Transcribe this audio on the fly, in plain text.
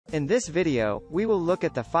In this video, we will look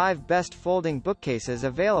at the 5 best folding bookcases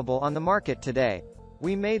available on the market today.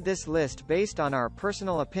 We made this list based on our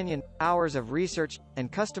personal opinion, hours of research,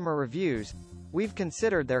 and customer reviews. We've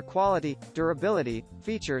considered their quality, durability,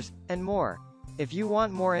 features, and more. If you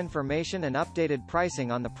want more information and updated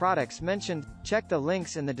pricing on the products mentioned, check the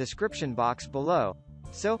links in the description box below.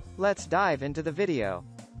 So, let's dive into the video.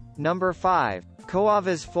 Number 5.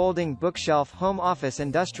 Coavas Folding Bookshelf Home Office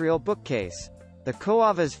Industrial Bookcase. The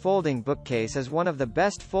Coavas Folding Bookcase is one of the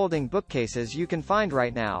best folding bookcases you can find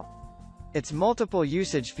right now. Its multiple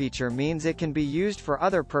usage feature means it can be used for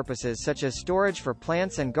other purposes such as storage for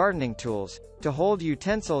plants and gardening tools, to hold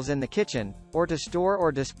utensils in the kitchen, or to store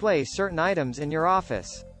or display certain items in your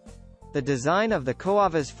office. The design of the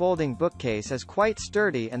Coavas folding bookcase is quite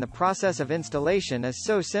sturdy and the process of installation is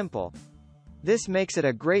so simple. This makes it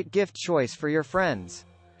a great gift choice for your friends.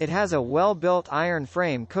 It has a well-built iron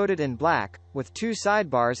frame coated in black, with 2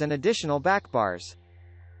 sidebars and additional back bars.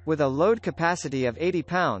 With a load capacity of 80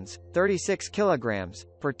 pounds, 36 kilograms,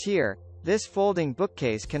 per tier, this folding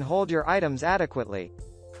bookcase can hold your items adequately.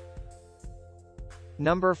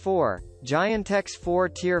 Number 4. Giantex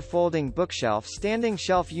 4-Tier Folding Bookshelf Standing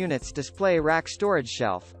Shelf Units Display Rack Storage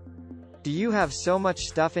Shelf. Do you have so much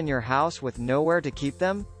stuff in your house with nowhere to keep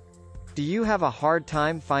them? Do you have a hard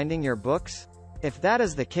time finding your books? If that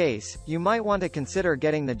is the case, you might want to consider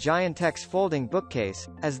getting the Giantex folding bookcase,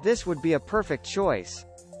 as this would be a perfect choice.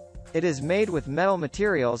 It is made with metal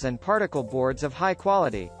materials and particle boards of high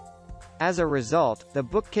quality. As a result, the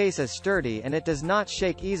bookcase is sturdy and it does not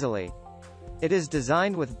shake easily. It is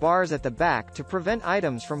designed with bars at the back to prevent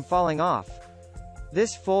items from falling off.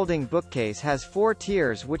 This folding bookcase has 4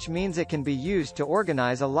 tiers, which means it can be used to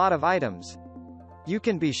organize a lot of items. You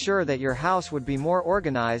can be sure that your house would be more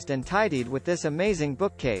organized and tidied with this amazing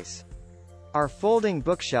bookcase. Our folding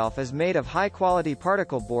bookshelf is made of high-quality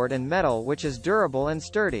particle board and metal which is durable and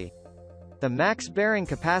sturdy. The max bearing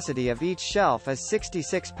capacity of each shelf is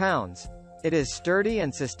 66 pounds. It is sturdy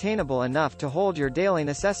and sustainable enough to hold your daily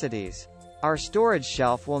necessities. Our storage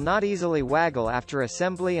shelf will not easily waggle after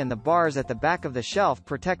assembly and the bars at the back of the shelf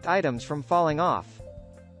protect items from falling off.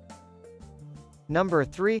 Number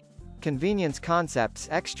 3. Convenience Concepts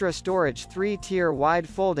Xtra Storage 3-Tier Wide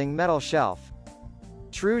Folding Metal Shelf.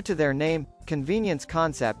 True to their name, Convenience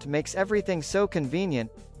Concept makes everything so convenient.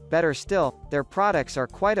 Better still, their products are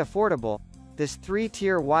quite affordable. This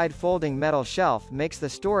 3-tier wide folding metal shelf makes the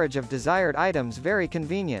storage of desired items very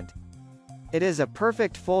convenient. It is a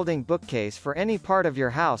perfect folding bookcase for any part of your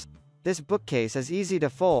house. This bookcase is easy to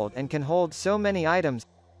fold and can hold so many items.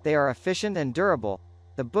 They are efficient and durable.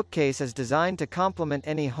 The bookcase is designed to complement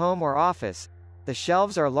any home or office. The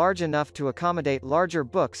shelves are large enough to accommodate larger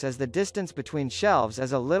books as the distance between shelves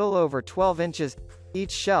is a little over 12 inches.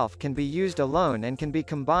 Each shelf can be used alone and can be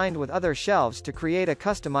combined with other shelves to create a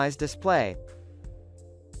customized display.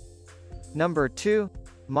 Number 2.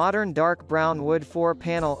 Modern Dark Brown Wood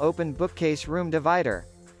 4-Panel Open Bookcase Room Divider.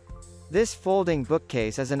 This folding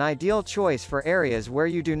bookcase is an ideal choice for areas where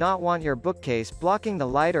you do not want your bookcase blocking the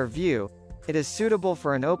light or view. It is suitable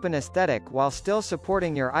for an open aesthetic while still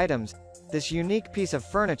supporting your items. This unique piece of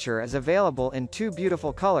furniture is available in 2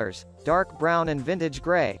 beautiful colors, dark brown and vintage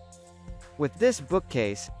gray. With this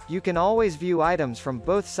bookcase, you can always view items from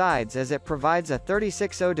both sides as it provides a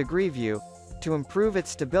 360-degree view. To improve its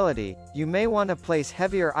stability, you may want to place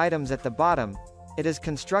heavier items at the bottom. It is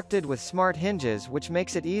constructed with smart hinges which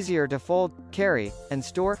makes it easier to fold, carry, and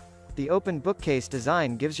store. The open bookcase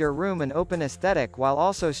design gives your room an open aesthetic while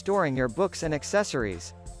also storing your books and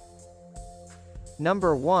accessories.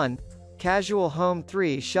 Number 1. Casual Home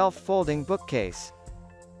 3-Shelf Folding Bookcase.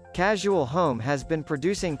 Casual Home has been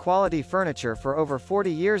producing quality furniture for over 40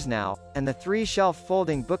 years now, and the 3-shelf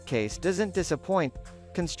folding bookcase doesn't disappoint.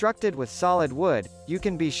 Constructed with solid wood, you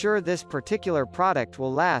can be sure this particular product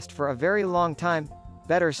will last for a very long time.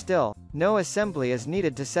 Better still, no assembly is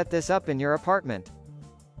needed to set this up in your apartment.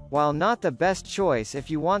 While not the best choice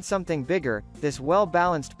if you want something bigger, this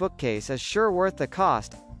well-balanced bookcase is sure worth the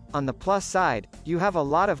cost. On the plus side, you have a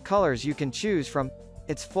lot of colors you can choose from.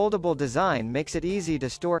 Its foldable design makes it easy to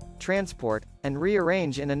store, transport, and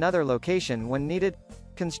rearrange in another location when needed.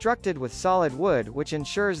 Constructed with solid wood which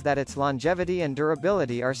ensures that its longevity and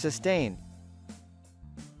durability are sustained.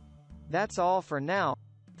 That's all for now.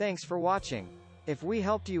 Thanks for watching. If we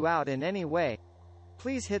helped you out in any way,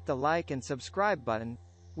 please hit the like and subscribe button.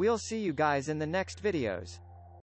 We'll see you guys in the next videos.